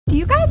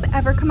you guys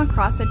ever come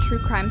across a true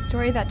crime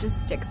story that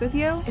just sticks with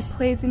you? It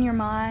plays in your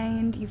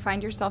mind, you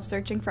find yourself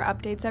searching for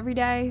updates every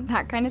day,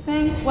 that kind of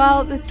thing?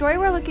 Well, the story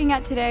we're looking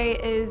at today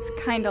is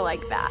kinda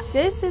like that.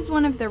 This is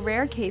one of the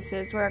rare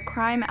cases where a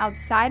crime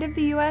outside of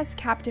the US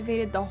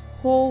captivated the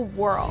whole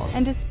world.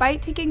 And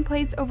despite taking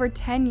place over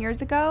 10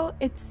 years ago,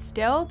 it's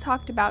still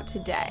talked about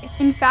today.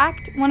 In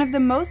fact, one of the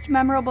most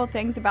memorable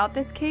things about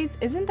this case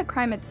isn't the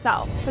crime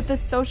itself, but the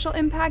social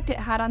impact it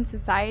had on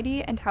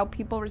society and how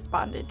people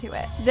responded to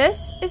it.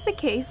 This is the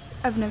case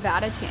of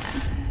Nevada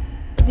Tan.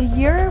 The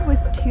year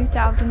was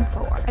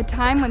 2004, a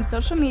time when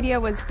social media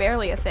was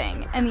barely a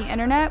thing, and the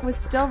internet was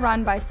still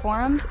run by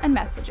forums and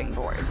messaging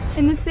boards.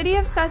 In the city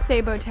of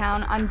Sasebo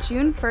Town on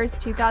June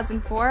 1st,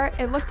 2004,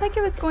 it looked like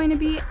it was going to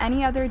be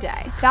any other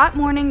day. That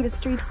morning, the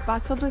streets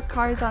bustled with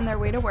cars on their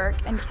way to work,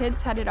 and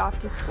kids headed off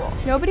to school.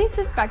 Nobody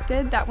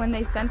suspected that when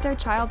they sent their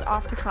child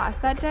off to class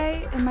that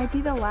day, it might be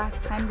the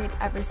last time they'd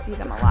ever see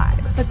them alive.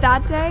 But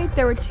that day,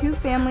 there were two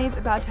families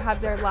about to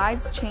have their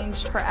lives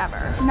changed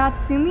forever.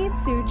 Natsumi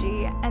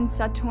Tsuji and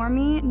Satomi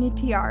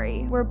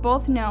Nitiari were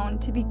both known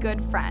to be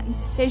good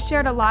friends. They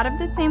shared a lot of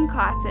the same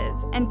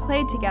classes and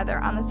played together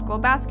on the school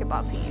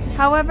basketball team.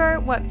 However,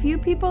 what few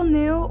people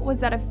knew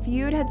was that a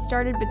feud had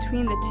started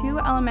between the two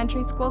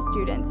elementary school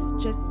students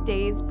just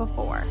days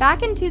before.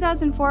 Back in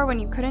 2004, when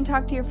you couldn't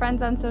talk to your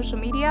friends on social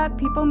media,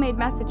 people made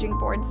messaging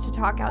boards to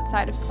talk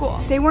outside of school.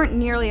 They weren't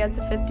nearly as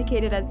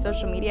sophisticated as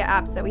social media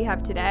apps that we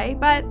have today,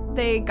 but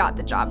they got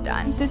the job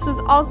done. This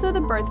was also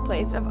the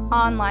birthplace of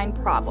online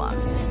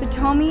problems.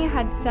 Satomi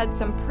had said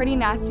some pretty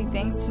nasty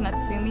things to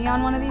Natsumi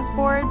on one of these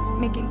boards,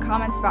 making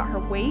comments about her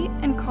weight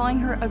and calling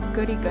her a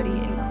goody-goody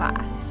in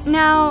class.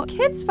 Now,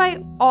 kids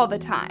fight all the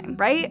time,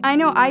 right? I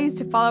know I used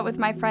to fall out with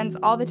my friends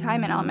all the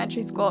time in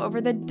elementary school over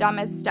the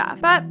dumbest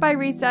stuff, but by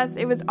recess,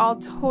 it was all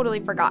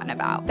totally forgotten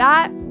about.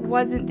 That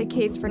wasn't the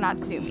case for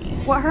Natsumi.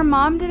 What her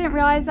mom didn't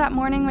realize that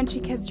morning when she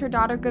kissed her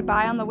daughter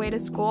goodbye on the way to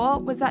school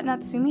was that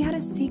Natsumi had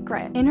a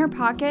secret. In her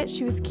pocket,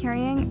 she was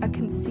carrying a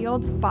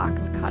concealed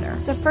box cutter.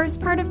 The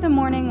first part of the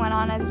morning went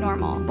on as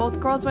normal.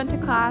 Both girls went to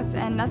class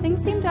and nothing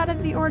seemed out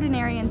of the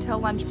ordinary until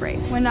lunch break,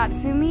 when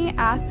Natsumi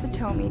asked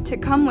Satomi to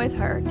come with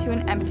her to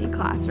an empty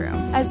classroom.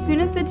 As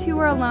soon as the two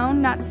were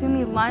alone,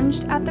 Natsumi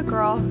lunged at the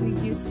girl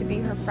who used to be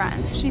her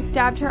friend. She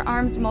stabbed her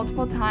arms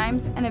multiple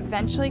times and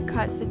eventually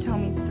cut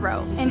Satomi's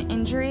throat, an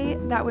injury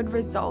that would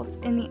result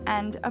in the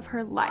end of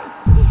her life.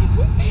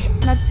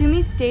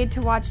 Natsumi stayed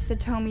to watch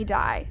Satomi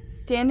die,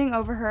 standing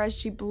over her as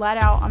she bled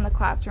out on the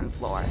classroom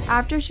floor.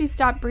 After she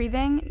stopped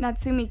breathing,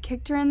 Natsumi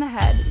kicked her in the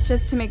head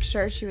just to make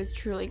sure she was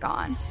truly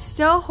gone.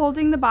 Still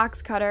holding the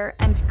box cutter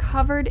and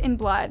covered in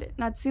blood,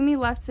 Natsumi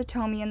left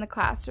Satomi in the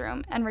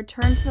classroom and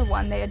returned to the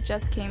one they had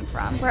just came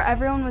from, where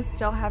everyone was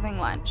still having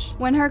lunch.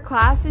 When her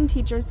class and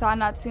teachers saw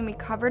Natsumi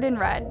covered in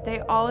red,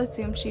 they all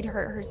assumed she'd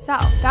hurt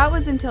herself. That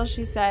was until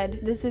she said,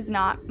 "This is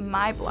not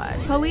my blood."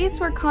 Police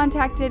were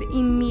contacted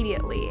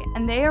immediately,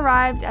 and they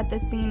arrived at the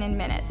scene in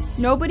minutes.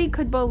 Nobody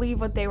could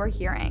believe what they were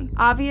hearing.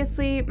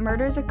 Obviously,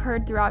 murders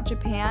occurred throughout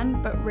Japan,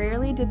 but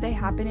rarely did they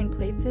happen in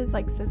places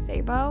like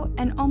Sasebo,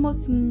 and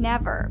almost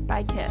never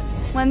by kids.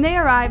 When they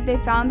arrived, they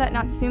found that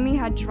Natsumi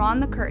had drawn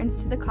the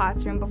curtains to the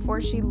classroom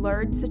before she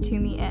lured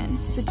Satomi in.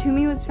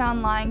 Satomi was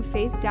found lying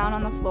face down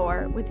on the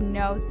floor with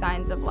no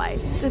signs of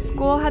life. The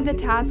school had the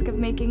task of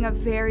making a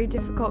very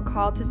difficult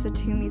call to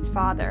Satomi's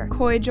father,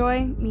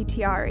 Koijoy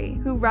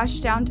Mitiari, who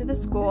rushed down to the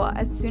school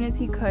as soon as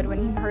he could when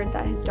he heard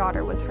that his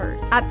daughter was hurt.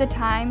 At the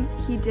time,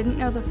 he didn't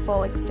know the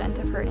full extent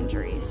of her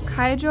injuries.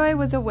 Koijoy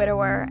was a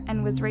widower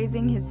and was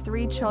raising his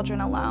 3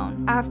 children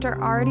alone.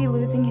 After already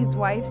losing his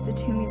wife,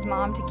 Satomi's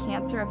mom, to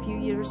cancer a few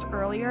years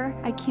earlier,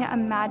 I can't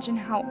imagine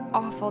how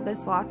awful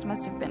this loss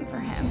must have been for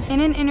him. In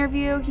an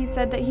interview, he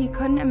said that he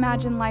couldn't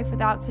imagine life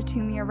without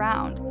Satomi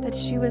around, that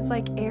she was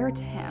like air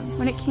to him.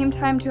 When it came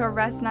time to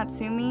arrest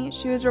Natsumi,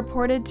 she was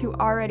reported to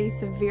already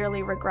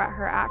severely regret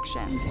her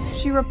actions.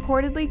 She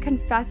reportedly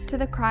confessed to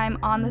the crime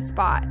on the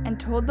spot and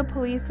told the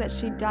police that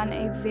she'd done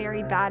a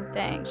very bad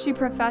thing. She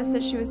professed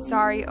that she was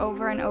sorry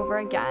over and over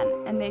again,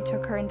 and they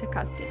took her into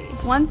custody.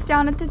 Once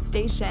down at the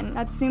station,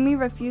 Natsumi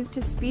refused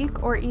to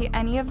speak or eat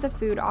any of the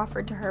food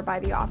offered to her by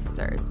the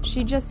officers.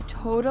 She just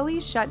totally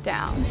shut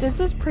down. This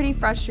was pretty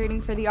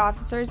frustrating for the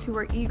officers, who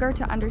were eager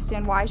to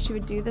understand why she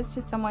would do this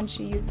to someone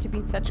she used to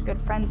be such good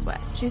friends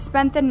with. She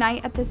spent the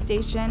night at the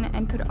station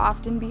and could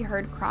often be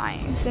heard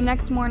crying. The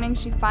next morning,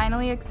 she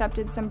finally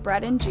accepted some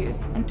bread and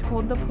juice and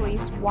told the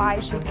police why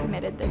she'd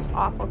committed this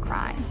awful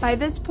crime. By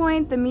this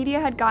point, the media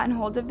had gotten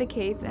hold of the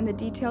case and the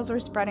details were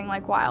spreading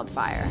like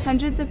wildfire.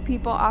 Hundreds of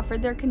people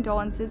offered their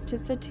condolences to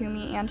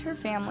Satomi and her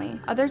family.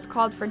 Others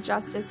called for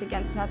justice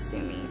against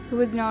Natsumi, who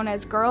was known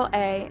as Girl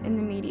A in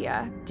the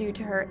media due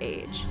to her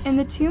age. In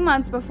the 2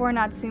 months before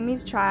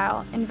Natsumi's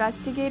trial,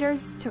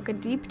 investigators took a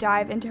deep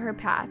dive into her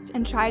past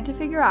and tried to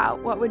figure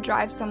out what would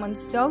drive someone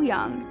so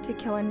young to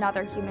kill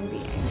another human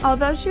being.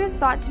 Although she was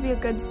thought to be a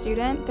good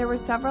student, on, there were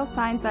several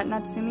signs that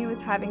Natsumi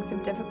was having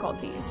some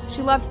difficulties.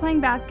 She loved playing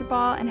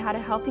basketball and had a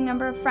healthy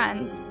number of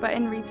friends, but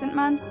in recent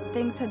months,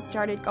 things had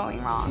started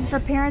going wrong. Her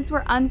parents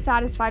were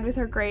unsatisfied with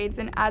her grades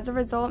and as a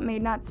result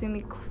made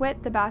Natsumi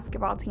quit the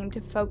basketball team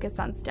to focus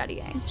on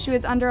studying. She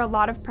was under a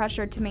lot of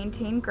pressure to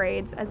maintain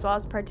grades as well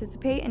as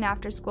participate in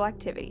after-school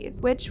activities,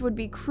 which would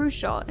be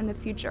crucial in the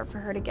future for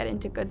her to get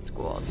into good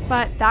schools.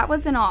 But that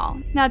wasn't all.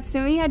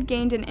 Natsumi had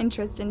gained an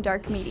interest in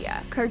dark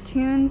media,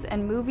 cartoons,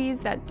 and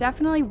movies that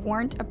definitely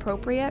weren't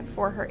appropriate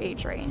for her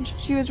age range.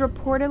 She was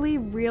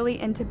reportedly really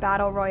into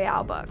battle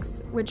royale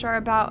books, which are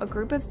about a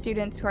group of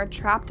students who are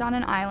trapped on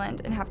an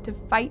island and have to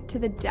fight to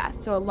the death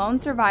so a lone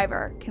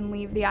survivor can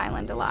leave the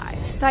island alive.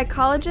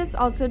 Psychologists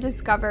also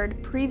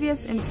discovered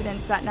previous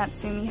incidents that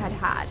Natsumi had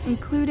had,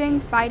 including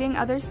fighting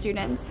other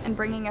students and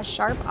bringing a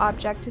sharp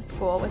object to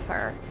school with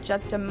her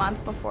just a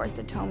month before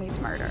Satomi's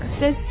murder.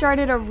 This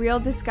started a real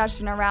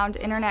discussion around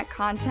internet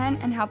content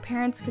and how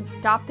parents could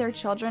stop their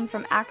children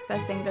from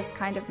accessing this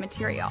kind of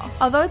material.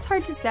 Although it's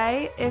hard to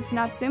say, if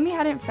Natsumi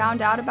hadn't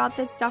found out about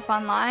this stuff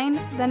online,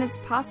 then it's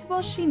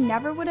possible she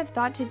never would have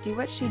thought to do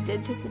what she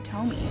did to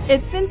Satomi.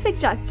 It's been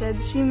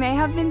suggested she may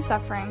have been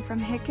suffering from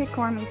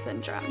hikikomori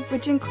syndrome,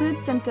 which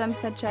includes symptoms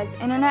such as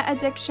internet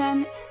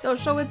addiction,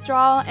 social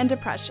withdrawal, and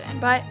depression,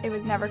 but it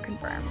was never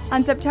confirmed.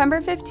 On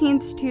September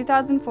 15th,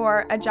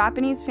 2004, a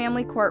Japanese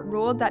family court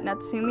ruled that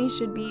Natsumi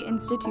should be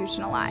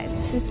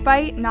institutionalized.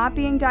 Despite not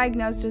being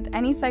diagnosed with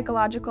any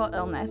psychological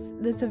illness,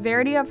 the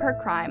severity of her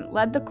crime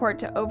led the court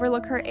to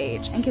overlook her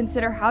age and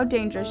consider how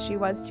dangerous she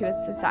was to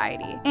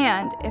society,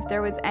 and if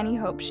there was any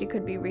hope she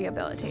could be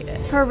rehabilitated.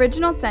 Her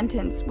original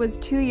sentence was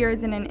 2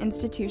 years in an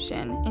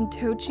institution in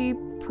Tochi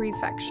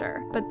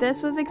Prefecture, but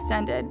this was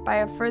extended by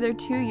a further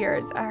 2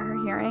 years at her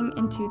hearing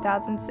in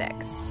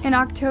 2006. In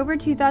October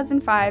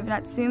 2005,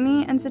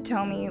 Natsumi and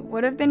Satomi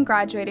would have been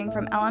graduating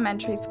from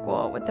elementary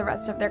school with the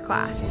rest of their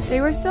class.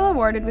 They were still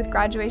awarded with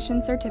graduation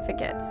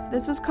certificates.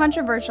 This was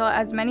controversial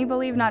as many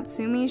believe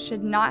Natsumi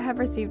should not have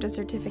received a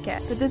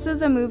certificate, but this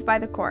was a move by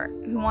the court,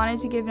 who wanted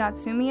to give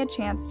Natsumi a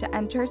chance to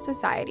enter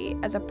society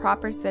as a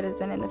proper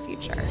citizen in the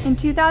future. In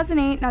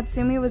 2008,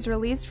 Natsumi was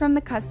released from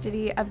the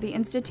custody of the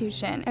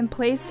institution and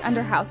placed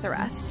under house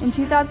arrest. In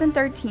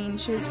 2013,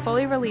 she was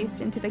fully released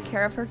into the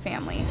care of her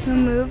family, who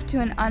moved to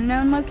an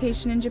unknown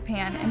location in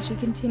Japan, and she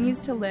continues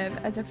to live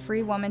as a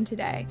free woman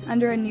today,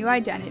 under a new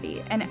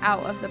identity and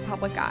out of the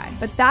public eye.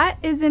 But that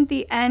isn't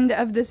the end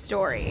of the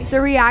story.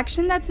 The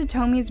reaction that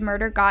Satomi's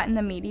murder got in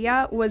the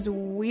media was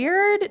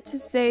weird, to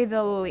say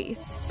the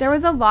least. There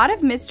was a lot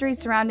of mystery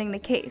surrounding the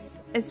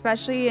case,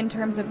 especially in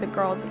terms of the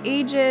girls'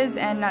 ages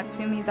and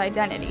Natsumi's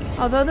identity.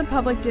 Although the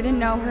public didn't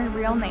know her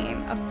real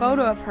name, a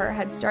photo of her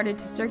had started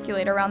to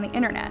circulate around the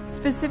internet,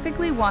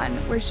 specifically one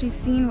where she's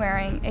seen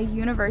wearing a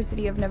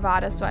University of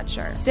Nevada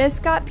sweatshirt. This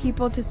got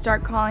people to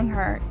start calling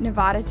her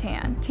Nevada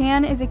Tan.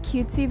 Tan is a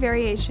cutesy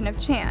variation of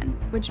Chan,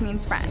 which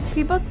means friend.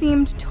 People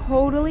seemed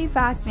totally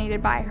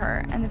fascinated by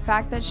her and the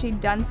fact that she'd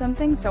done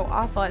something so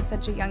awful at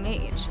such a young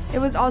age. It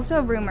was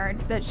also rumored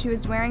that she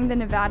was wearing the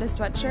Nevada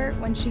sweatshirt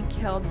when she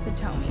killed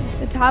Satomi.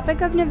 The topic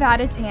of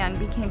Nevada Tan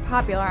became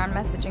popular on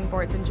messaging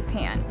boards in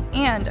Japan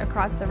and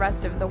across the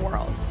rest of the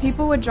world.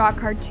 People would draw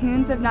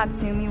cartoons of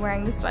Natsumi wearing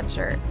the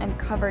sweatshirt and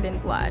covered in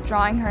blood,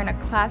 drawing her in a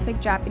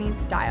classic Japanese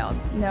style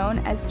known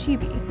as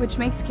chibi, which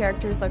makes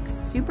characters look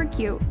super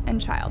cute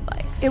and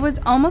childlike. It was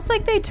almost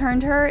like they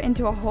turned her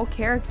into a whole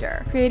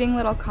character, creating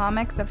little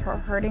comics of her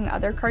hurting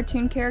other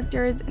cartoon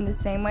characters in the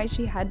same way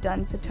she had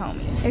done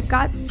Satomi. It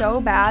got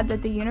so bad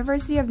that the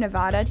University of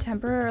Nevada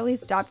temporarily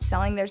stopped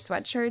selling their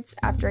sweatshirts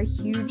after a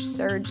huge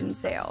surge in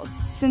sales.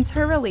 Since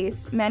her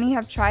release, many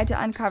have tried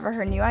to uncover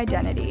her new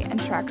identity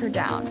and track her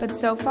down, but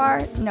so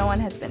far, no one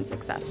has been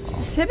successful.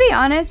 To be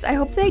honest, I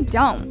hope they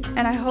don't,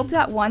 and I hope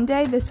that one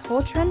day this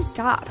whole trend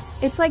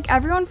stops. It's like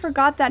everyone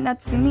forgot that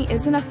Natsumi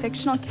isn't a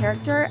fictional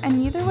character,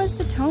 and neither was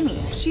Satomi.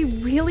 She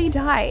really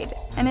died,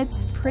 and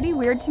it's pretty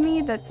weird to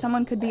me that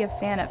someone could be a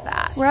fan of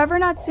that. Wherever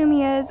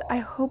Natsumi is, I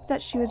hope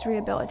that she was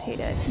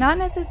rehabilitated. Not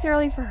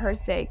necessarily for her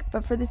sake,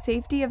 but for the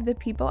safety of the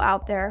people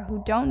out there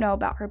who don't know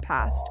about her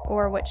past,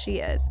 or what she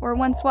is, or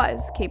once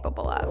was,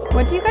 capable of.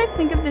 What do you guys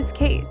think of this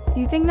case? Do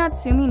you think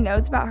Natsumi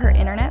knows about her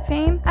internet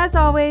fame? As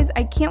always,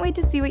 I can't wait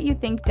to see what you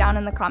think down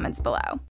in the comments below.